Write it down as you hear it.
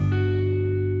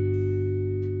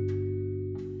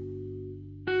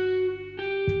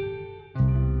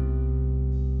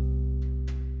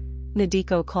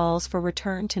NADECO calls for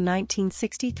return to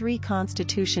 1963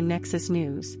 Constitution. Nexus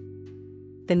News.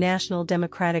 The National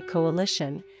Democratic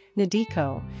Coalition,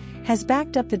 NADECO, has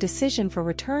backed up the decision for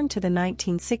return to the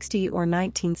 1960 or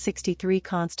 1963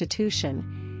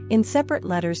 Constitution. In separate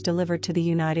letters delivered to the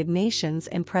United Nations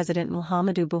and President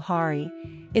Muhammadu Buhari,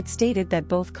 it stated that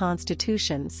both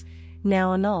constitutions,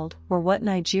 now annulled, were what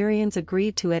Nigerians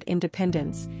agreed to at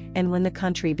independence and when the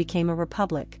country became a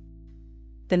republic.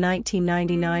 The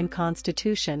 1999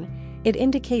 Constitution, it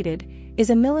indicated, is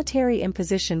a military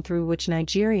imposition through which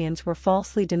Nigerians were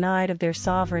falsely denied of their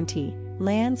sovereignty,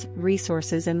 lands,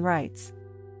 resources and rights.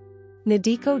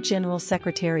 NADECO General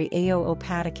Secretary Ao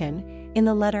Opatakin, in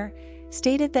the letter,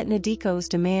 stated that NADECO's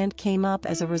demand came up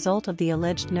as a result of the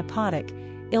alleged nepotic,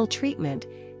 ill-treatment,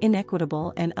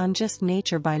 inequitable and unjust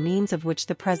nature by means of which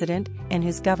the president and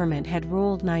his government had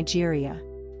ruled Nigeria.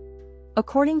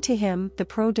 According to him, the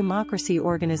pro-democracy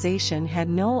organization had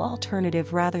no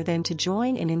alternative rather than to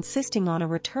join in insisting on a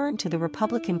return to the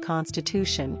Republican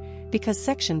Constitution, because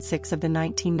Section 6 of the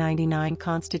 1999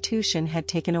 Constitution had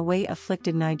taken away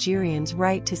afflicted Nigerians'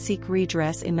 right to seek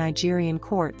redress in Nigerian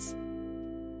courts.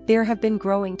 There have been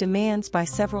growing demands by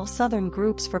several Southern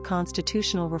groups for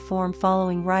constitutional reform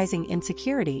following rising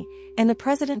insecurity and the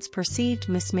president's perceived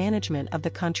mismanagement of the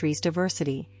country's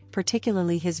diversity,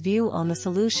 particularly his view on the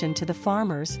solution to the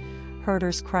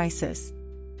farmers-herders crisis.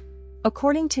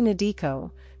 According to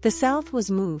NADECO, the South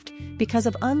was moved because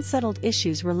of unsettled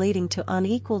issues relating to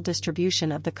unequal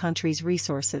distribution of the country's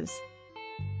resources.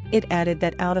 It added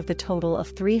that out of the total of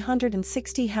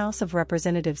 360 House of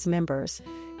Representatives members,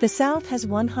 the South has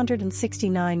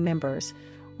 169 members,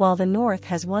 while the North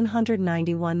has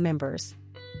 191 members.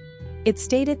 It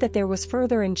stated that there was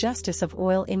further injustice of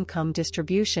oil income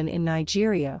distribution in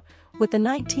Nigeria, with the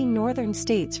 19 northern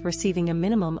states receiving a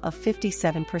minimum of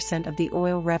 57% of the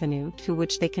oil revenue to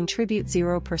which they contribute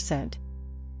 0%.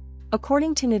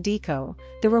 According to NADECO,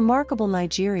 the remarkable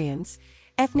Nigerians,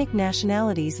 ethnic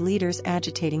nationalities leaders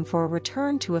agitating for a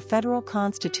return to a federal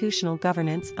constitutional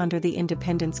governance under the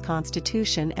Independence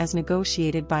Constitution as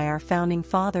negotiated by our founding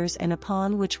fathers and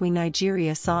upon which we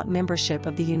Nigeria sought membership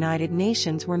of the United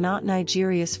Nations were not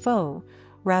Nigeria's foe,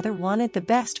 rather wanted the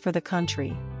best for the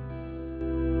country.